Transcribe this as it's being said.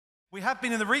We have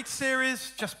been in the Reach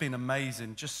series, just been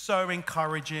amazing, just so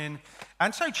encouraging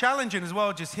and so challenging as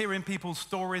well, just hearing people's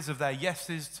stories of their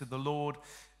yeses to the Lord.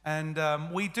 And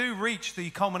we do reach the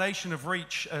culmination of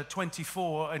Reach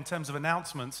 24 in terms of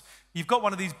announcements. You've got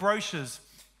one of these brochures.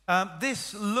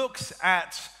 This looks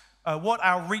at what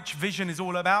our Reach vision is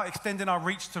all about, extending our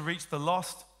reach to reach the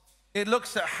lost. It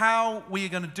looks at how we are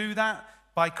going to do that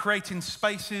by creating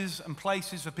spaces and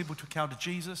places for people to encounter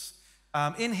Jesus.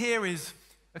 In here is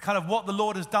kind of what the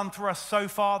Lord has done for us so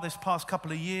far this past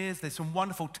couple of years. There's some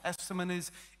wonderful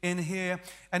testimonies in here.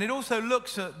 And it also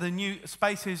looks at the new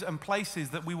spaces and places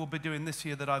that we will be doing this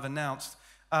year that I've announced.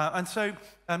 And so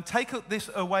take this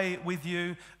away with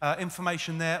you,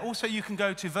 information there. Also, you can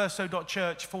go to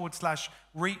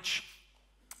verso.church/reach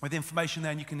with information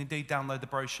there, and you can indeed download the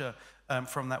brochure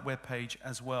from that webpage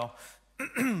as well.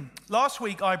 Last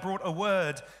week, I brought a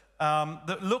word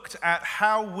that looked at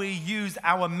how we use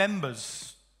our members,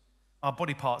 our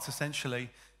body parts essentially,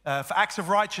 for acts of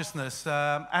righteousness.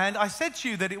 And I said to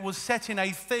you that it was setting a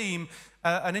theme,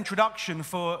 an introduction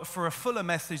for a fuller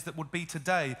message that would be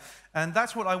today. And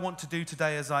that's what I want to do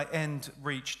today as I end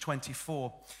Reach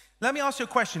 24. Let me ask you a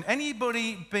question.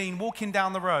 Anybody been walking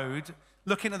down the road,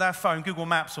 looking at their phone, Google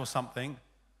Maps or something,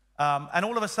 and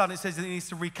all of a sudden it says that it needs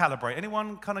to recalibrate?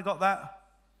 Anyone kind of got that?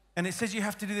 And it says you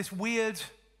have to do this weird, do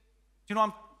you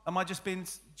know, am I just being,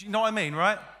 do you know what I mean,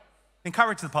 right?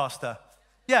 Encourage the pastor.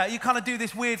 Yeah, you kind of do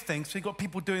this weird thing, so you've got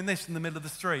people doing this in the middle of the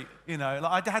street, you know.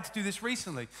 Like I had to do this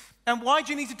recently. And why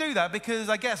do you need to do that? Because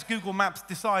I guess Google Maps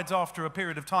decides after a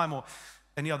period of time, or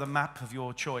any other map of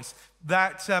your choice,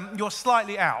 that you're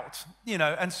slightly out, you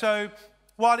know. And so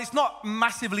while it's not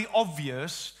massively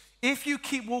obvious, if you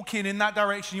keep walking in that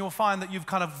direction, you'll find that you've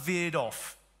kind of veered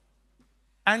off.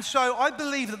 And so I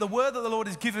believe that the word that the Lord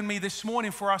has given me this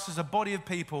morning for us as a body of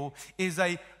people is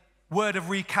a word of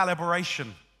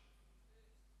recalibration.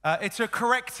 It's a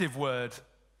corrective word.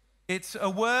 It's a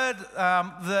word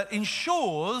that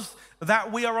ensures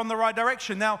that we are on the right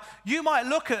direction. Now, you might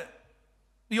look at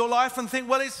your life and think,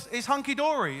 well, it's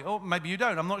hunky-dory. Or maybe you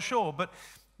don't, I'm not sure. But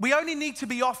we only need to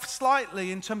be off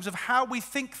slightly in terms of how we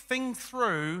think things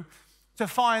through to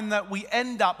find that we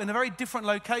end up in a very different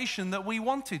location that we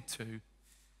wanted to.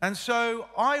 And so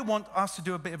I want us to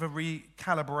do a bit of a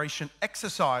recalibration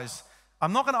exercise.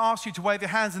 I'm not going to ask you to wave your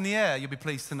hands in the air, you'll be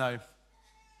pleased to know.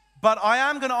 But I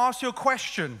am going to ask you a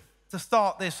question to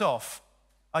start this off.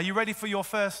 Are you ready for your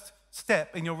first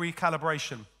step in your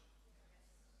recalibration?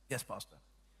 Yes, Pastor.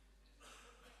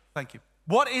 Thank you.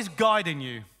 What is guiding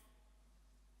you?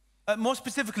 More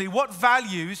specifically, what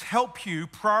values help you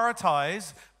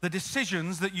prioritize the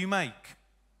decisions that you make?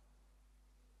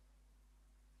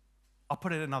 I'll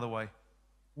put it another way.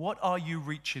 What are you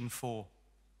reaching for?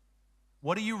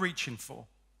 What are you reaching for?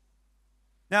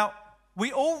 Now,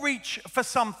 we all reach for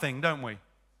something, don't we?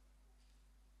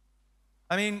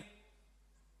 I mean,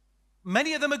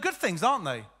 many of them are good things, aren't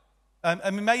they?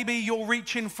 I mean, maybe you're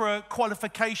reaching for a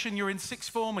qualification. You're in sixth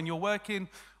form and you're working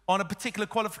on a particular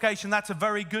qualification. That's a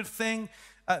very good thing.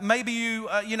 Maybe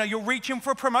you're reaching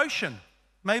for a promotion.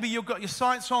 Maybe you've got your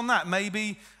sights on that.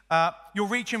 Maybe you're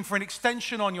reaching for an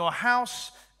extension on your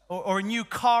house or a new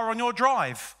car on your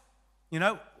drive. You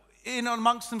know, in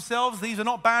amongst themselves, these are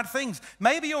not bad things.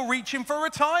 Maybe you're reaching for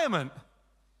retirement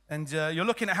and you're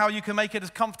looking at how you can make it as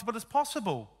comfortable as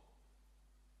possible.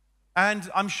 And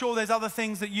I'm sure there's other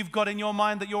things that you've got in your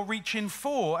mind that you're reaching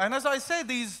for. And as I said,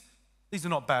 these are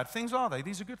not bad things, are they?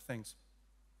 These are good things.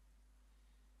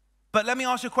 But let me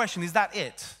ask you a question. Is that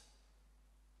it?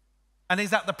 And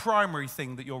is that the primary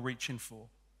thing that you're reaching for?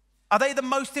 Are they the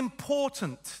most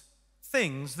important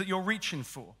things that you're reaching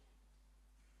for?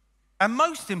 And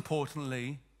most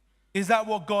importantly, is that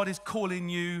what God is calling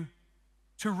you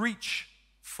to reach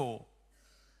for?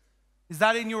 Is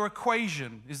that in your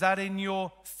equation? Is that in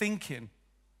your thinking?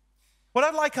 What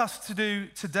I'd like us to do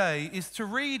today is to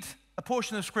read a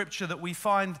portion of scripture that we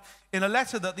find in a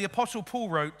letter that the Apostle Paul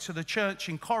wrote to the church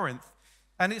in Corinth.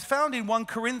 And it's found in 1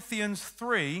 Corinthians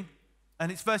 3,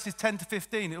 and it's verses 10 to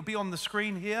 15. It'll be on the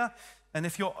screen here. And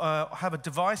if you have a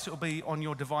device, it'll be on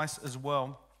your device as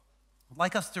well. I'd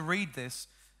like us to read this,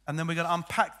 and then we're going to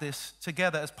unpack this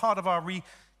together as part of our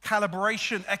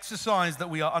recalibration exercise that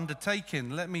we are undertaking.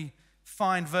 Let me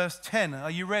find verse 10.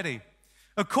 Are you ready?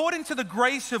 According to the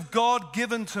grace of God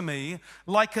given to me,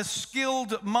 like a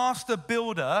skilled master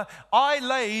builder, I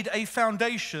laid a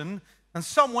foundation, and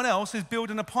someone else is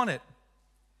building upon it.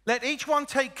 Let each one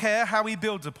take care how he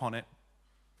builds upon it.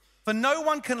 For no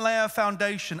one can lay a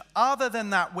foundation other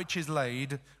than that which is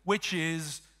laid, which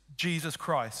is Jesus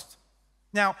Christ.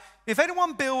 Now, if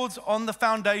anyone builds on the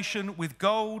foundation with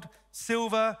gold,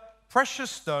 silver,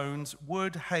 precious stones,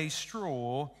 wood, hay,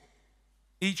 straw,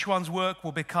 each one's work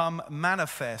will become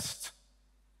manifest.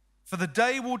 For the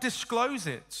day will disclose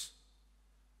it,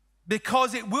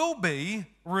 because it will be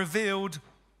revealed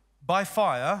by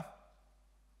fire,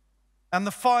 and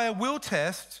the fire will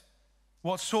test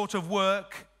what sort of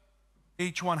work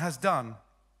each one has done.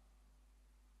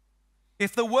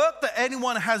 If the work that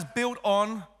anyone has built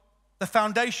on the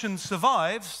foundation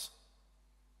survives,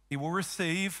 he will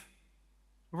receive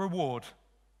a reward.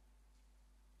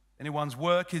 If anyone's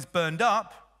work is burned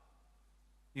up,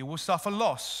 he will suffer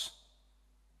loss,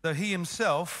 though he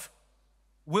himself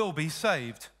will be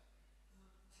saved,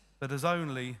 but as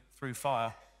only through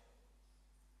fire.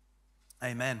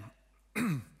 Amen.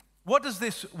 What does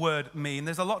this word mean?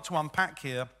 There's a lot to unpack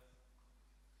here.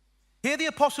 Here the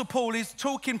Apostle Paul is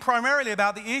talking primarily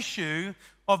about the issue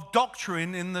of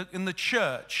doctrine in the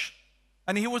church.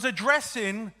 And he was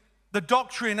addressing the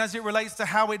doctrine as it relates to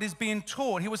how it is being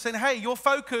taught. He was saying, hey, your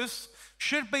focus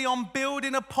should be on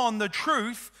building upon the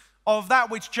truth of that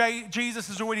which Jesus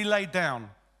has already laid down.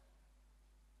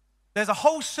 There's a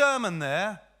whole sermon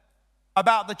there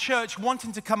about the church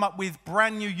wanting to come up with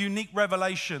brand new, unique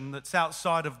revelation that's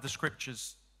outside of the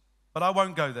scriptures. But I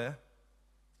won't go there.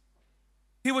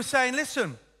 He was saying,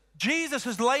 listen, Jesus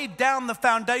has laid down the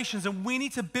foundations and we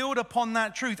need to build upon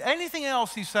that truth. Anything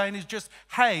else, he's saying, is just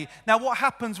hay. Now, what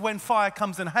happens when fire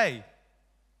comes in hay?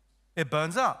 It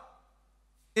burns up.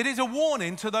 It is a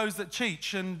warning to those that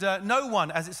teach, and no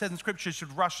one, as it says in Scripture,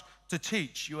 should rush to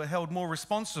teach. You are held more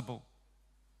responsible.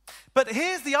 But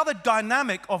here's the other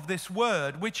dynamic of this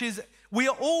word, which is we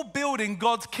are all building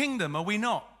God's kingdom, are we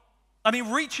not? I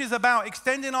mean, reach is about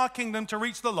extending our kingdom to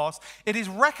reach the lost. It is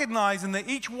recognizing that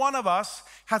each one of us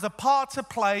has a part to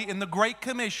play in the Great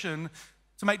Commission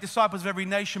to make disciples of every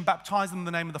nation, baptize them in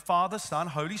the name of the Father, Son,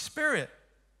 Holy Spirit.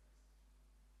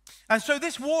 And so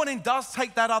this warning does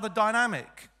take that other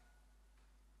dynamic.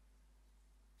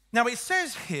 Now it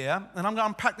says here, and I'm going to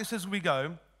unpack this as we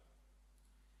go,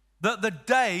 that the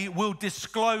day will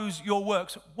disclose your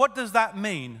works. What does that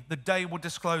mean? The day will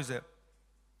disclose it.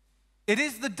 It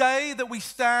is the day that we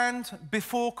stand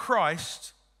before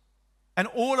Christ and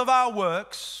all of our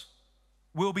works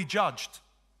will be judged.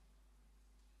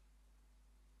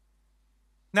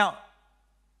 Now,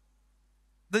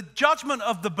 the judgment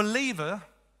of the believer,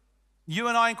 you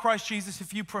and I in Christ Jesus,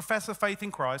 if you profess a faith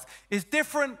in Christ, is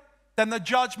different than the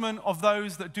judgment of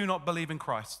those that do not believe in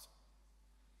Christ.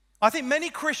 I think many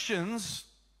Christians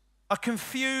are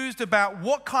confused about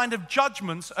what kind of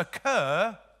judgments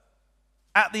occur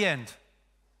at the end.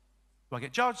 Do I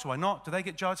get judged? Do I not? Do they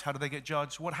get judged? How do they get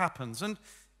judged? What happens? And,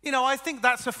 I think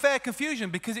that's a fair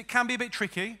confusion because it can be a bit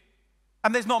tricky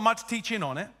and there's not much teaching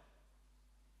on it.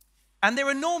 And there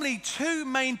are normally two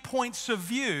main points of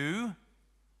view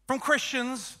from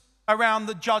Christians around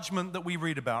the judgment that we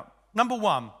read about. Number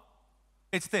one,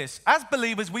 it's this. As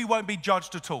believers, we won't be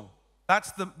judged at all.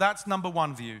 That's number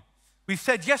one view. We've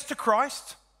said yes to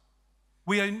Christ.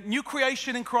 We are a new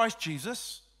creation in Christ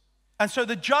Jesus. And so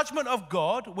the judgment of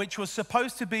God, which was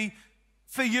supposed to be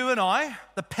for you and I,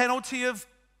 the penalty of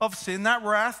sin, that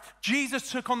wrath, Jesus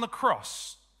took on the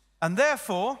cross. And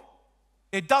therefore,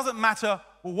 it doesn't matter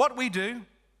what we do.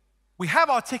 We have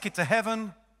our ticket to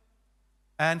heaven,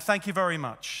 and thank you very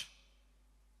much.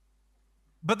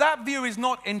 But that view is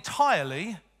not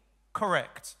entirely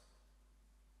correct.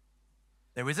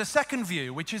 There is a second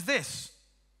view, which is this.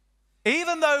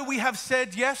 Even though we have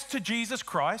said yes to Jesus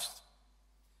Christ,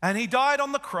 and he died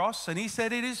on the cross, and he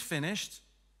said it is finished,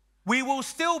 we will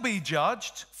still be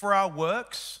judged for our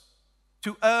works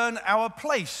to earn our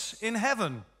place in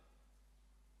heaven.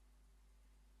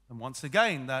 And once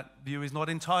again, that view is not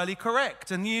entirely correct.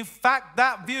 And in fact,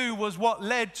 that view was what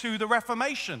led to the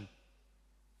Reformation.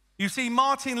 You see,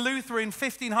 Martin Luther in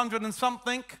 1500 and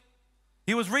something,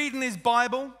 he was reading his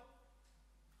Bible,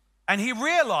 and he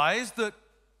realized that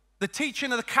the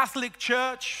teaching of the Catholic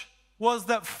Church was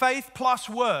that faith plus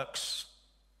works.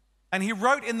 And he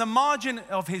wrote in the margin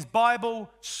of his Bible,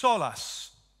 solas,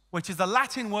 which is the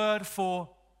Latin word for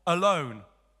alone.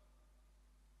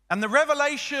 And the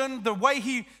revelation, the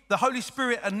way the Holy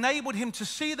Spirit enabled him to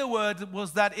see the word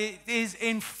was that it is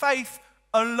in faith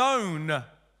alone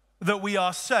that we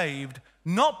are saved,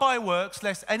 not by works,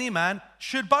 lest any man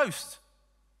should boast.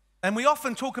 And we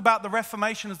often talk about the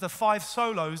Reformation as the five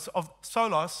solas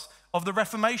of the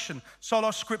Reformation. Sola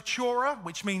scriptura,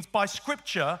 which means by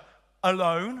scripture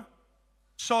alone.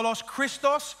 Solos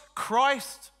Christos,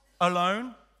 Christ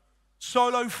alone.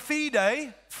 Solo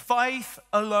fide, faith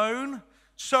alone.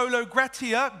 Solo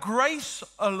gratia, grace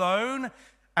alone.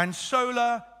 And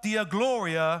sola dea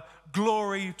gloria,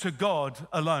 glory to God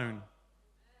alone.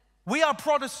 We are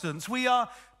Protestants. We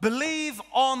believe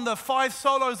on the 5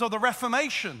 solas of the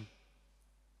Reformation.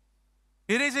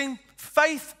 It is in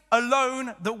faith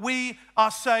alone that we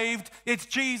are saved. It's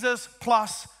Jesus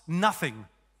plus nothing.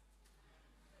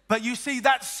 But you see,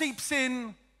 that seeps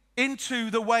into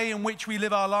the way in which we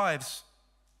live our lives.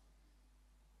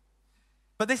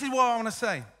 But this is what I want to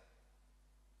say.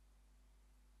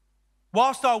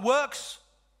 Whilst our works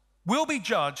will be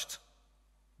judged,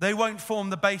 they won't form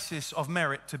the basis of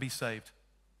merit to be saved.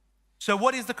 So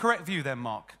what is the correct view then,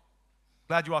 Mark?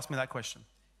 Glad you asked me that question.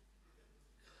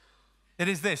 It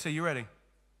is this. Are you ready?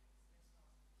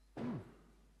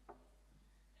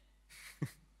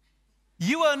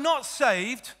 You are not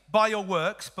saved by your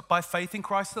works, but by faith in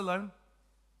Christ alone.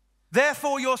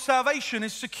 Therefore, your salvation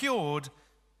is secured,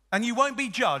 and you won't be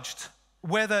judged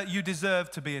whether you deserve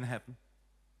to be in heaven.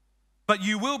 But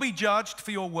you will be judged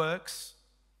for your works,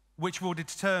 which will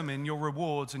determine your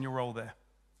rewards and your role there.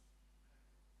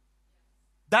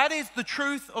 That is the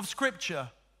truth of Scripture.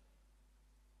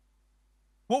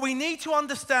 What we need to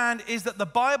understand is that the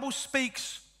Bible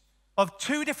speaks of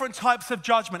 2 different types of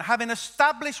judgment. Having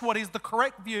established what is the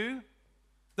correct view,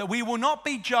 that we will not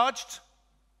be judged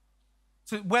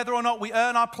to whether or not we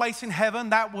earn our place in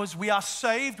heaven. We are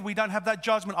saved. We don't have that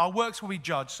judgment. Our works will be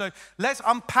judged. So let's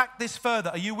unpack this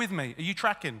further. Are you with me? Are you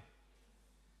tracking?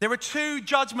 There are 2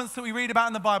 judgments that we read about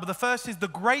in the Bible. The first is the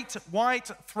great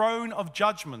white throne of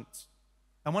judgment.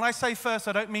 And when I say first,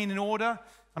 I don't mean in order.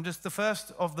 I'm just the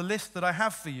first of the list that I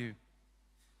have for you.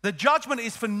 The judgment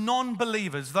is for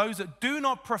non-believers, those that do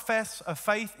not profess a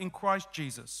faith in Christ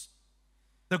Jesus.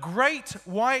 The great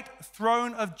white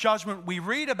throne of judgment we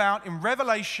read about in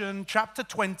Revelation chapter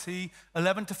 20,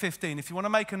 11 to 15. If you want to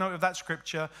make a note of that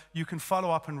scripture, you can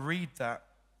follow up and read that.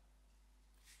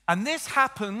 And this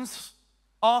happens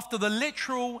after the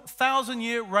literal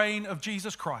 1,000-year reign of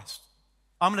Jesus Christ.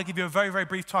 I'm going to give you a very, very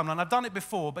brief timeline. I've done it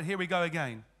before, but here we go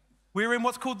again. We're in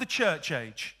what's called the church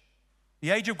age,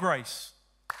 the age of grace.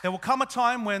 There will come a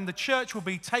time when the church will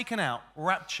be taken out,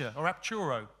 rapture, or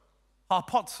rapturo,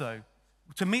 harpazo,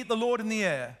 to meet the Lord in the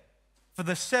air for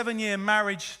the 7-year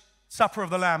marriage supper of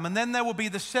the Lamb. And then there will be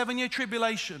the 7-year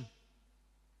tribulation,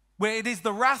 where it is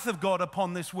the wrath of God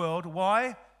upon this world.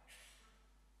 Why?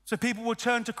 So people will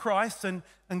turn to Christ, and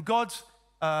God's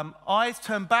eyes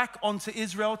turn back onto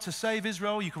Israel to save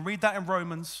Israel. You can read that in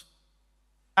Romans.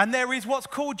 And there is what's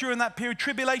called during that period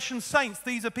tribulation saints.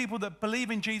 These are people that believe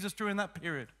in Jesus during that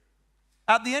period.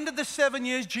 At the end of the 7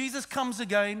 years, Jesus comes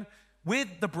again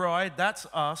with the bride, that's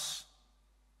us.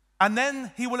 And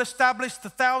then he will establish the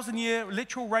 1,000-year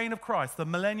literal reign of Christ, the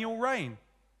millennial reign.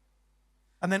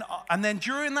 And then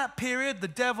during that period, the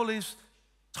devil is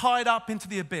tied up into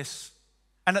the abyss.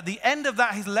 And at the end of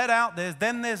that, he's let out.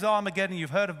 Then there's Armageddon. You've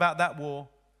heard about that war.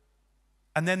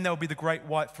 And then there'll be the great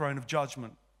white throne of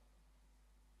judgment.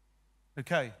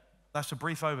 Okay, that's a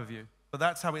brief overview, but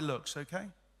that's how it looks, okay?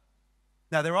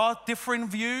 Now, there are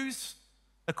different views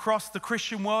across the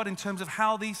Christian world in terms of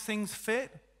how these things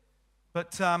fit,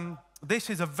 but this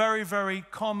is a very, very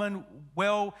common,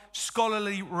 well,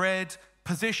 scholarly read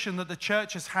position that the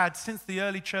church has had since the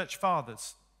early church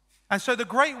fathers. And so the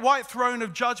great white throne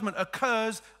of judgment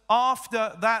occurs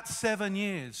after that 7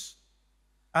 years.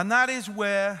 And that is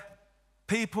where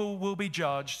people will be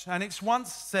judged. And it's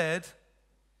once said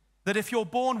that if you're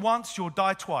born once, you'll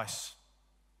die twice.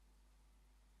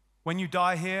 When you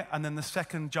die here, and then the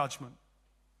second judgment.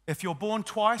 If you're born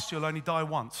twice, you'll only die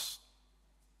once.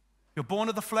 You're born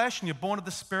of the flesh and you're born of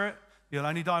the spirit, you'll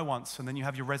only die once, and then you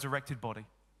have your resurrected body.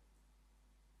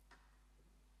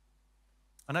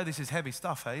 I know this is heavy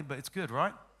stuff, hey, but it's good,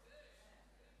 right?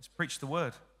 Let's preach the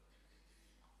word.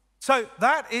 So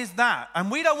that is that. And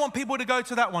we don't want people to go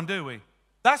to that one, do we?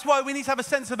 That's why we need to have a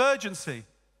sense of urgency.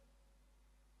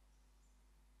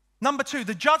 Number 2,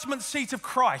 the judgment seat of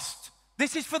Christ.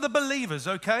 This is for the believers,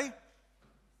 okay?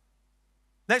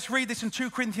 Let's read this in 2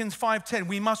 Corinthians 5:10.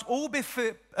 We must all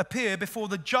appear before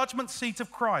the judgment seat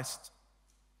of Christ.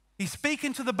 He's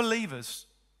speaking to the believers.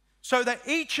 So that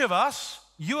each of us,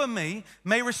 you and me,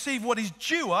 may receive what is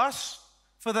due us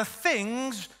for the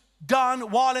things done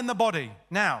while in the body.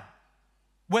 Now,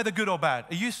 whether good or bad.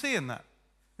 Are you seeing that?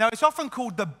 Now, it's often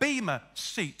called the bema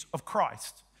seat of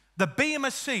Christ. The bema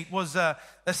seat was a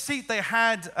seat they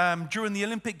had during the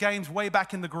Olympic Games way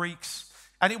back in the Greeks.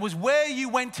 And it was where you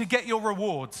went to get your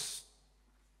rewards.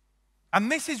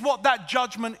 And this is what that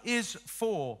judgment is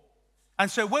for. And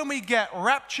so when we get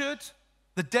raptured,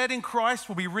 the dead in Christ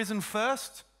will be risen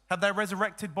first, have their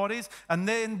resurrected bodies. And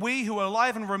then we who are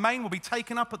alive and remain will be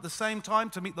taken up at the same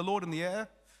time to meet the Lord in the air.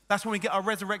 That's when we get our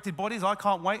resurrected bodies. I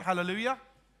can't wait. Hallelujah.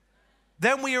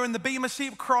 Then we are in the bema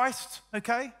seat of Christ,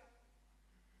 okay?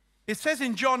 It says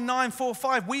in John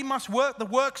 9:4-5, we must work the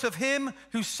works of him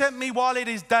who sent me while it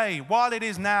is day, while it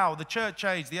is now, the church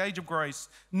age, the age of grace.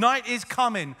 Night is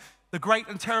coming, the great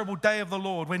and terrible day of the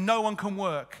Lord, when no one can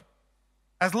work.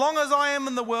 As long as I am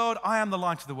in the world, I am the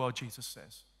light of the world, Jesus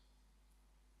says.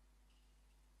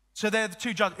 So they're the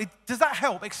two judges. Does that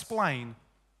help explain?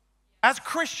 As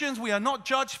Christians, we are not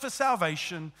judged for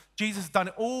salvation. Jesus has done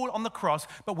it all on the cross,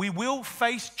 but we will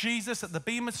face Jesus at the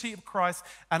bema seat of Christ,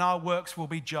 and our works will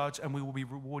be judged, and we will be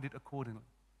rewarded accordingly.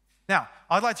 Now,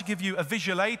 I'd like to give you a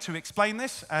visual aid to explain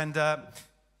this, and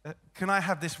can I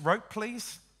have this rope,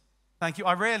 please? Thank you.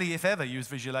 I rarely, if ever, use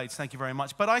visual aids. Thank you very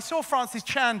much. But I saw Francis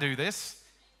Chan do this,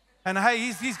 and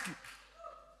hey,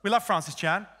 we love Francis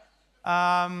Chan.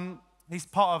 He's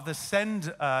part of the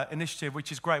Send initiative,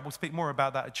 which is great. We'll speak more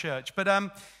about that at church. But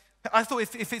I thought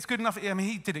if it's good enough, I mean,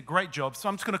 he did a great job, so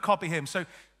I'm just going to copy him. So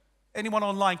anyone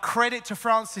online, credit to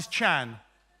Francis Chan.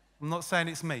 I'm not saying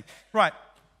it's me. Right,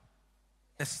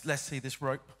 let's see this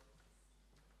rope.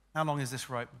 How long is this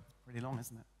rope? Pretty long,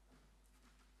 isn't it?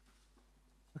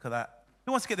 Look at that.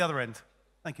 Who wants to get the other end?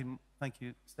 Thank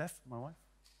you, Steph, my wife.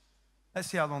 Let's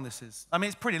see how long this is. I mean,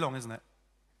 it's pretty long, isn't it?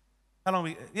 How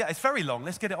long yeah, it's very long.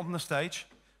 Let's get it on the stage.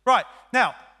 Right,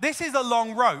 now, this is a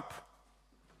long rope.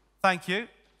 Thank you.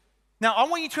 Now, I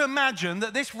want you to imagine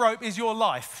that this rope is your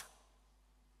life.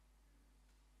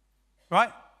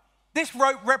 Right? This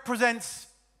rope represents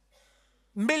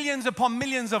millions upon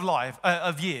millions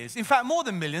of years. In fact, more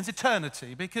than millions,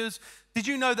 eternity. Because did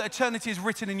you know that eternity is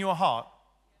written in your heart?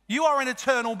 You are an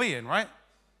eternal being, right?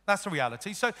 That's the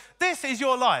reality. So this is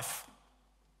your life.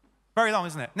 Very long,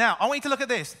 isn't it? Now, I want you to look at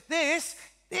this. This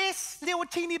little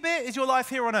teeny bit is your life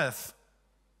here on earth.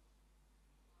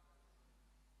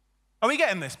 Are we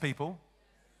getting this, people?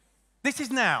 This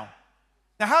is now.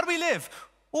 Now, how do we live?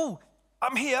 Oh,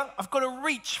 I'm here. I've got to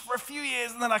reach for a few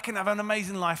years, and then I can have an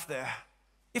amazing life there.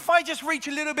 If I just reach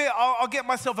a little bit, I'll get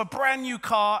myself a brand new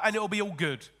car, and it'll be all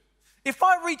good. If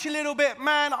I reach a little bit,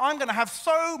 man, I'm going to have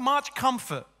so much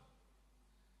comfort.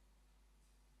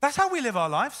 That's how we live our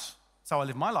lives. That's how I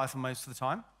live my life most of the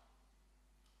time.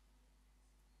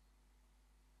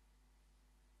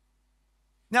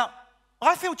 Now,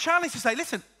 I feel challenged to say,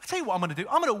 listen, I'll tell you what I'm going to do.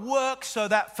 I'm going to work so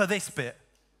that for this bit,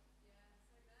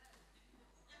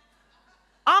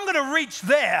 I'm going to reach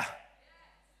there.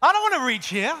 I don't want to reach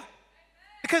here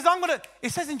because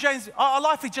it says in James, our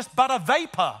life is just but a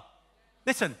vapor.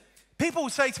 Listen, people will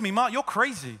say to me, Mark, you're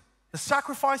crazy. The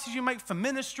sacrifices you make for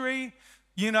ministry,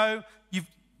 you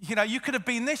could have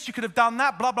been this, you could have done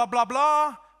that, blah, blah, blah,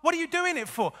 blah. What are you doing it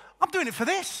for? I'm doing it for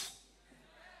this.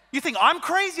 You think I'm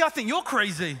crazy? I think you're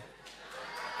crazy.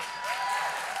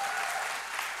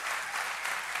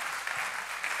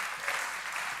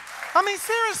 I mean,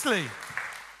 seriously.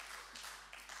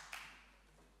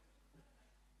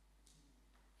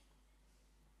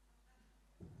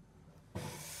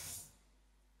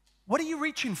 What are you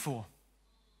reaching for?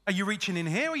 Are you reaching in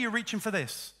here or are you reaching for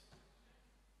this?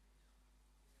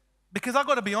 Because I've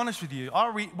got to be honest with you,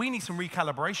 we need some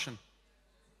recalibration.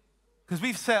 Because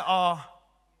we've set our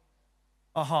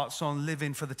hearts on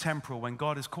living for the temporal when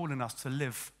God is calling us to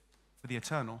live for the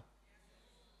eternal.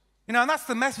 And that's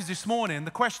the message this morning.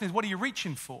 The question is, what are you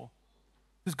reaching for?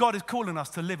 Because God is calling us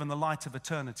to live in the light of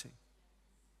eternity.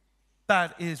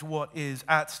 That is what is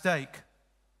at stake.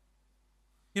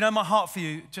 My heart for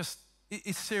you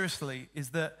seriously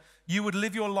is that you would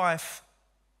live your life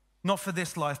not for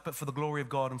this life, but for the glory of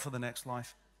God and for the next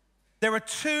life. There are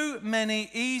too many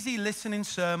easy listening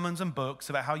sermons and books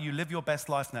about how you live your best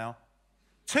life now.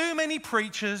 Too many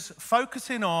preachers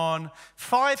focusing on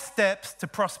 5 steps to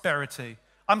prosperity.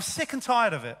 I'm sick and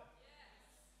tired of it.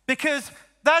 Because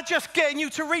they're just getting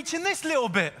you to reach in this little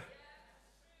bit.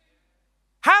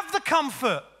 Have the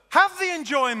comfort. Have the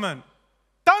enjoyment.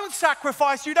 Don't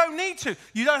sacrifice. You don't need to.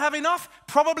 You don't have enough?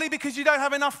 Probably because you don't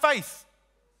have enough faith.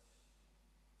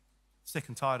 Sick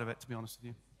and tired of it, to be honest with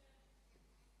you.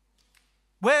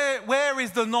 Where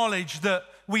is the knowledge that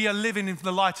we are living in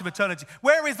the light of eternity?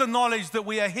 Where is the knowledge that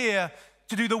we are here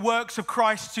to do the works of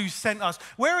Christ who sent us?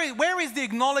 Where is the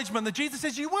acknowledgement that Jesus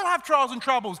says, you will have trials and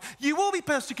troubles. You will be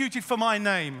persecuted for my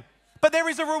name. But there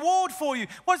is a reward for you.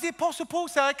 What does the Apostle Paul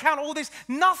say? I count all this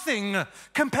nothing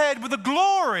compared with the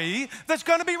glory that's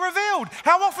going to be revealed.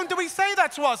 How often do we say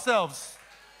that to ourselves?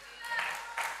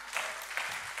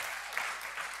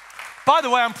 By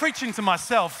the way, I'm preaching to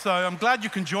myself, so I'm glad you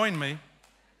can join me.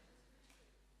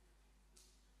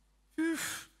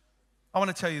 I want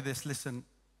to tell you this, listen.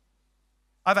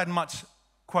 I've had much,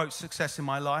 quote, success in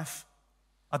my life.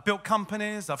 I've built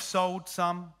companies, I've sold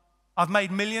some. I've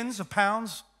made millions of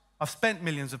pounds. I've spent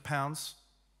millions of pounds.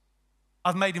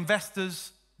 I've made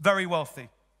investors very wealthy.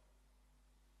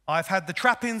 I've had the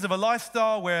trappings of a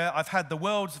lifestyle where I've had the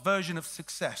world's version of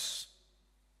success.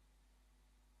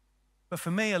 But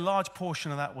for me, a large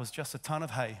portion of that was just a ton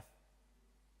of hay.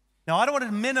 Now, I don't want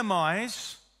to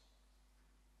minimize,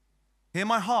 hear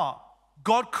my heart,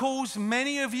 God calls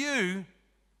many of you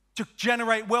to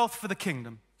generate wealth for the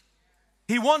kingdom.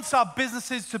 He wants our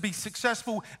businesses to be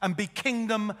successful and be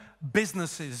kingdom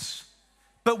businesses.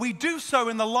 But we do so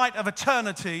in the light of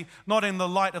eternity, not in the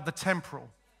light of the temporal.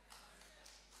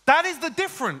 That is the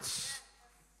difference.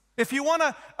 If you want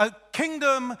a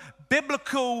kingdom,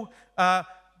 biblical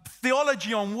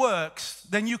theology on works,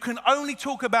 then you can only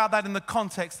talk about that in the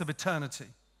context of eternity.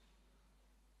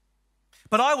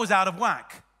 But I was out of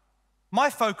whack. My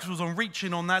focus was on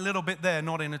reaching on that little bit there,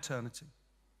 not in eternity.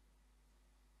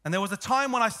 And there was a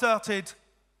time when I started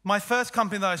my first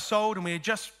company that I sold, and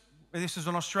this was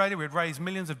in Australia, we had raised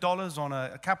millions of dollars on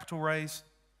a capital raise.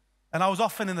 And I was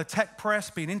often in the tech press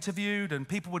being interviewed, and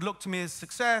people would look to me as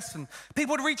success, and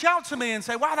people would reach out to me and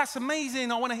say, wow, that's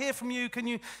amazing, I want to hear from you, can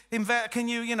you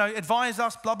advise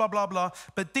us, blah, blah, blah, blah.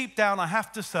 But deep down, I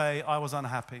have to say, I was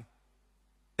unhappy.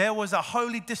 There was a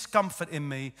holy discomfort in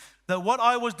me that what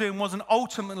I was doing wasn't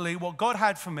ultimately what God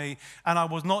had for me, and I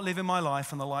was not living my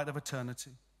life in the light of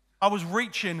eternity. I was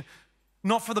reaching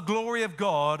not for the glory of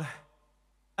God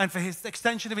and for his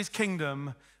extension of his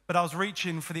kingdom, but I was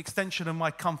reaching for the extension of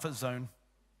my comfort zone.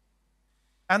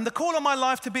 And the call on my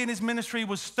life to be in his ministry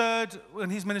was stirred,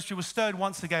 and his ministry was stirred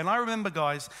once again. I remember,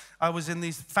 guys, I was in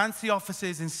these fancy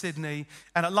offices in Sydney,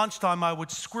 and at lunchtime I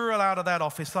would squirrel out of that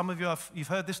office. Some of you, you've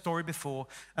heard this story before.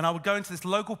 And I would go into this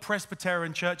local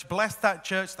Presbyterian church, bless that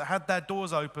church that had their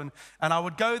doors open, and I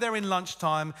would go there in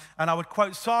lunchtime, and I would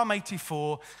quote Psalm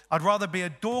 84, I'd rather be a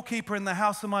doorkeeper in the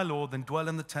house of my Lord than dwell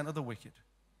in the tent of the wicked.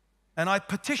 And I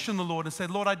petitioned the Lord and said,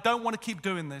 Lord, I don't want to keep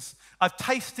doing this. I've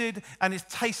tasted and it's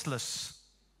tasteless.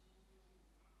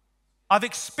 I've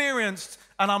experienced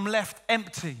and I'm left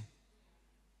empty.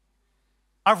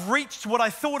 I've reached what I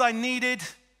thought I needed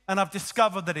and I've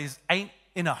discovered that it ain't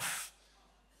enough.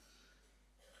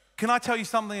 Can I tell you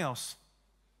something else?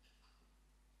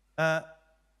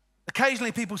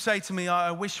 Occasionally people say to me,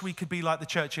 I wish we could be like the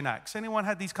church in Acts. Anyone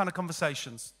had these kind of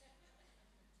conversations?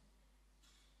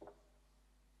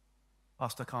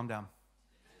 Pastor, calm down.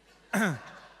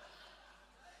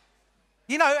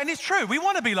 You know, and it's true. We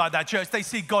want to be like that church. They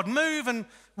see God move, and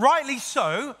rightly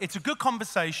so. It's a good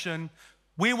conversation.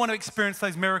 We want to experience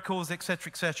those miracles, et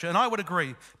cetera, and I would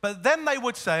agree. But then they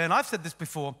would say, and I've said this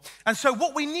before, and so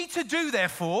what we need to do,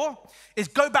 therefore, is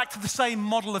go back to the same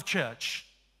model of church.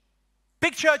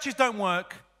 Big churches don't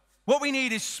work. What we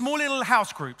need is small little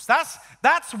house groups. That's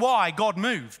why God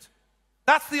moved.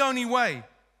 That's the only way.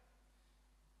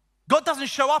 God doesn't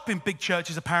show up in big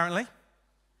churches, apparently.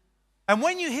 And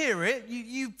when you hear it,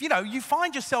 you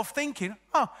find yourself thinking,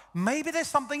 oh, maybe there's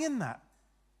something in that.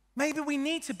 Maybe we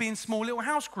need to be in small little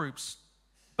house groups.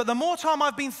 But the more time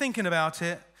I've been thinking about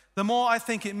it, the more I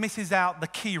think it misses out the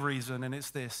key reason, and it's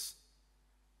this.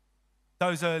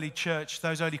 Those early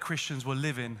Christians were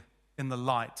living in the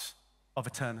light of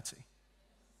eternity.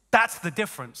 That's the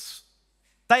difference.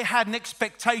 They had an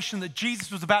expectation that Jesus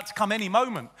was about to come any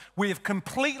moment. We have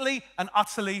completely and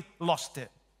utterly lost it.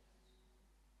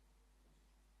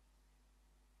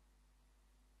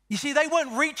 You see, they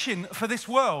weren't reaching for this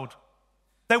world.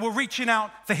 They were reaching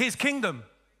out for his kingdom.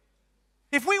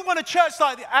 If we want a church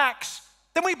like the Acts,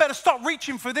 then we better stop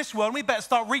reaching for this world and we better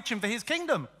start reaching for his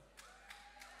kingdom.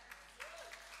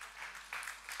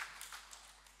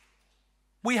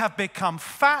 We have become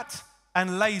fat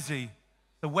and lazy,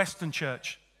 the Western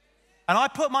church. And I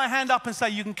put my hand up and say,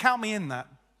 you can count me in that.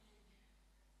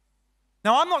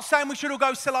 Now, I'm not saying we should all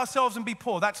go sell ourselves and be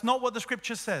poor. That's not what the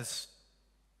scripture says.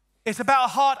 It's about a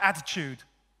heart attitude.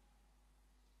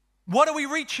 What are we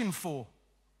reaching for?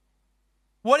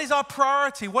 What is our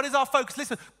priority? What is our focus?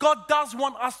 Listen, God does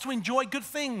want us to enjoy good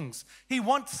things. He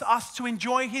wants us to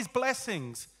enjoy his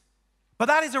blessings. But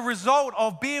that is a result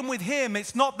of being with him.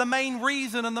 It's not the main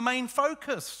reason and the main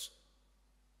focus.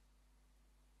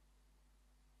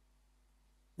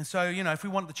 And so, if we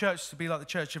want the church to be like the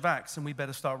church of Acts, then we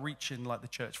better start reaching like the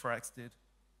church for Acts did.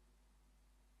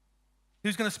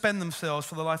 Who's going to spend themselves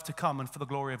for the life to come and for the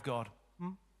glory of God?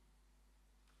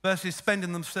 Versus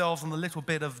spending themselves on the little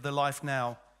bit of the life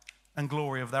now and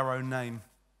glory of their own name.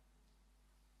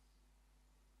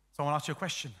 So I want to ask you a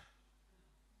question.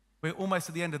 We're almost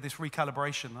at the end of this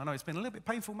recalibration. I know it's been a little bit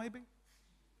painful maybe.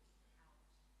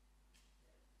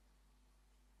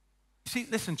 See,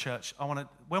 listen, church,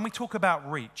 when we talk about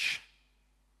reach,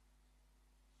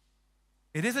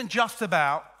 it isn't just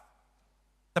about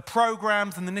the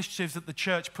programs and the initiatives that the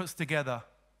church puts together.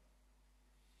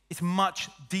 It's much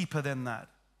deeper than that.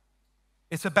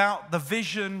 It's about the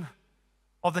vision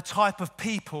of the type of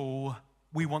people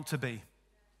we want to be.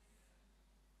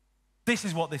 This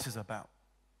is what this is about.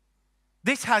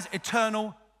 This has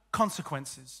eternal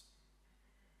consequences.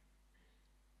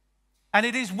 And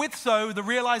it is with so the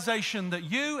realization that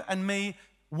you and me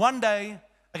one day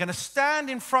are going to stand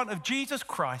in front of Jesus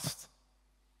Christ,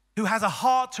 who has a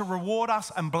heart to reward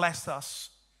us and bless us.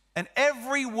 And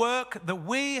every work that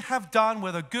we have done,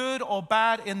 whether good or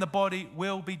bad in the body,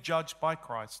 will be judged by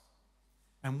Christ.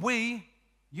 And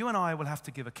you and I will have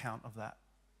to give account of that.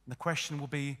 And the question will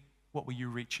be, what were you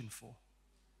reaching for?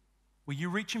 Were you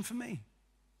reaching for me?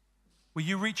 Were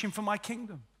you reaching for my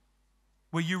kingdom?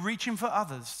 Were you reaching for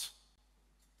others?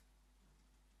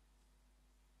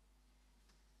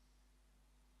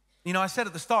 You know, I said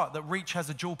at the start that Reach has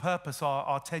a dual purpose,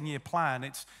 our 10-year plan.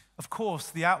 It's, of course,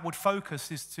 the outward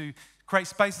focus is to create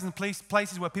spaces and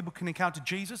places where people can encounter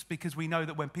Jesus, because we know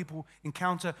that when people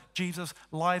encounter Jesus,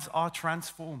 lives are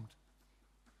transformed.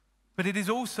 But it is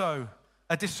also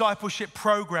a discipleship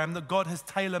program that God has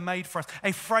tailor-made for us,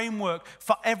 a framework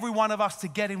for every one of us to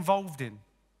get involved in.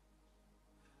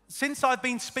 Since I've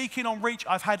been speaking on Reach,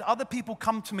 I've had other people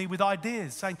come to me with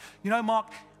ideas saying, you know,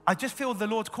 Mark, I just feel the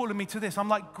Lord's calling me to this. I'm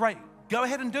like, great, go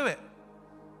ahead and do it.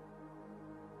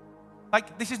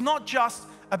 Like, this is not just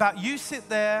about you sit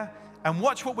there and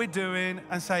watch what we're doing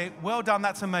and say, well done,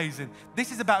 that's amazing.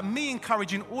 This is about me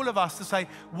encouraging all of us to say,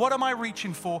 what am I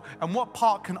reaching for and what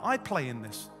part can I play in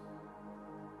this?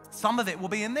 Some of it will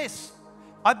be in this.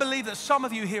 I believe that some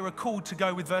of you here are called to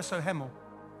go with Verso Hemel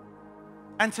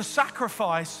and to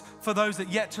sacrifice for those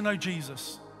that yet to know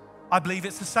Jesus. I believe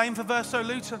it's the same for Verso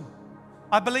Luton.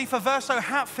 I believe for Verso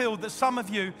Hatfield that some of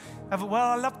you have,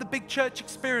 well, I love the big church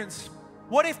experience.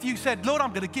 What if you said, Lord, I'm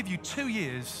going to give you 2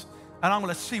 years and I'm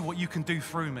going to see what you can do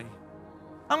through me.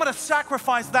 I'm going to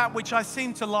sacrifice that which I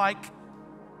seem to like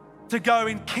to go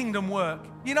in kingdom work.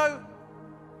 You know,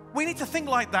 we need to think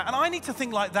like that, and I need to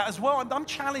think like that as well. I'm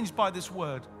challenged by this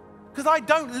word because I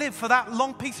don't live for that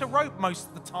long piece of rope most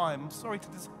of the time. I'm sorry to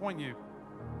disappoint you.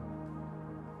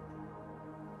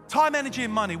 Time, energy,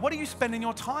 and money. What are you spending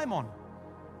your time on?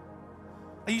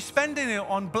 Are you spending it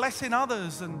on blessing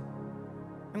others and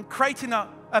creating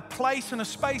a place and a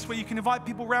space where you can invite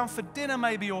people around for dinner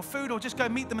maybe, or food, or just go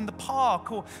meet them in the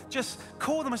park, or just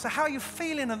call them and say, how are you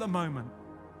feeling at the moment?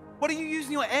 What are you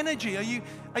using your energy? Are you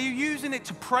using it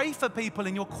to pray for people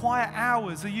in your quiet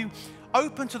hours? Are you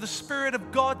open to the Spirit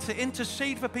of God to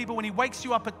intercede for people when He wakes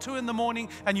you up at 2 a.m.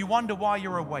 and you wonder why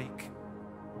you're awake?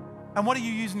 And what are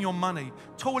you using your money?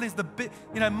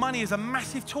 Money is a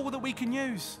massive tool that we can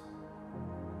use.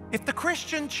 If the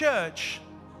Christian church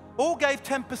all gave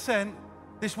 10%,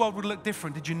 this world would look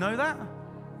different. Did you know that?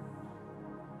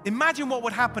 Imagine what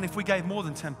would happen if we gave more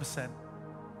than 10%.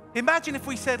 Imagine if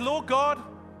we said, Lord God,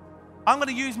 I'm going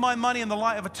to use my money in the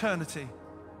light of eternity.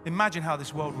 Imagine how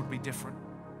this world would be different.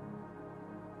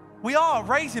 We are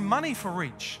raising money for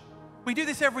Reach. We do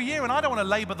this every year, and I don't want to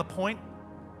labor the point.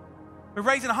 We're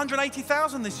raising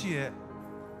 $180,000 this year.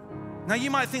 Now, you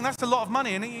might think that's a lot of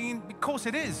money, and of course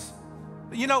it is.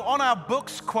 But you know, on our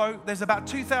books quote, there's about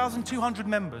 2,200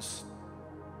 members.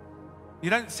 You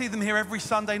don't see them here every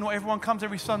Sunday. Not everyone comes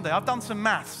every Sunday. I've done some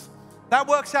maths. That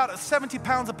works out at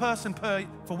 £70 a person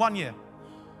for 1 year.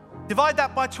 Divide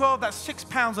that by 12, that's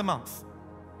 £6 a month.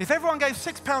 If everyone gave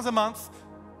 £6 a month,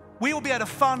 we will be able to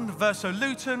fund Verso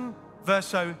Luton,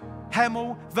 Verso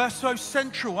Hemel, Verso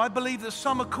Central. I believe that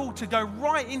some are called to go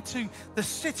right into the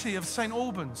city of St.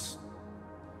 Albans.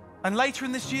 And later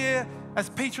in this year, as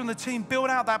Peter and the team build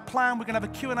out that plan, we're going to have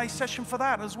a Q&A session for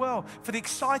that as well, for the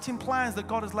exciting plans that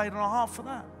God has laid on our heart for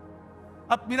that.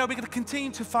 We're going to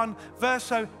continue to fund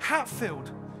Verso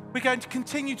Hatfield. We're going to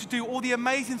continue to do all the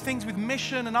amazing things with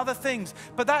mission and other things,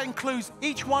 but that includes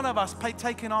each one of us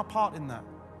taking our part in that.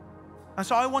 And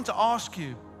so I want to ask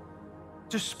you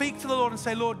to speak to the Lord and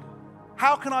say, Lord,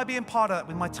 how can I be in part of that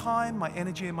with my time, my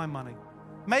energy, and my money?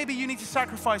 Maybe you need to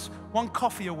sacrifice 1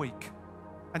 coffee a week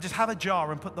and just have a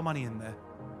jar and put the money in there.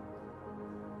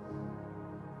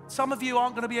 Some of you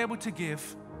aren't going to be able to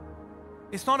give.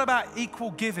 It's not about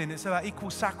equal giving, it's about equal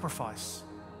sacrifice.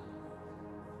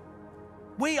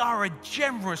 We are a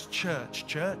generous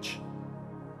church.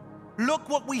 Look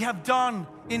what we have done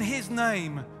in His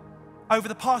name over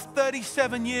the past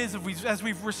 37 years as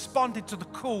we've responded to the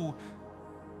call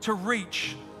to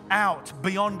reach out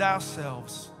beyond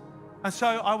ourselves. And so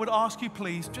I would ask you,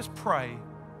 please, just pray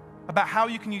about how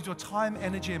you can use your time,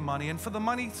 energy, and money. And for the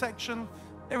money section,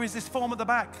 there is this form at the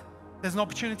back. There's an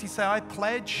opportunity to say, I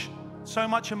pledge so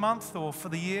much a month or for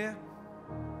the year.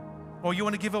 or you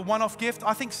want to give a one-off gift.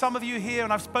 I think some of you here,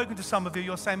 and I've spoken to some of you,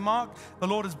 you're saying, Mark, the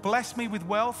Lord has blessed me with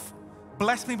wealth,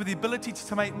 blessed me with the ability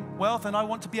to make wealth, and I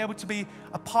want to be able to be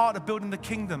a part of building the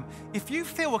kingdom. If you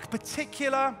feel a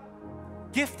particular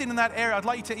gifting in that area, I'd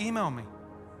like you to email me.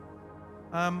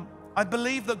 I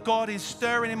believe that God is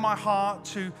stirring in my heart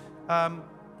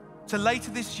to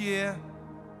later this year,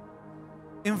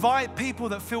 invite people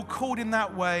that feel called in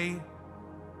that way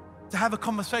to have a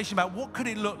conversation about what could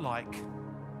it look like?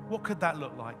 What could that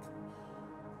look like?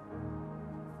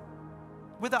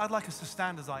 With that, I'd like us to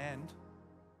stand as I end.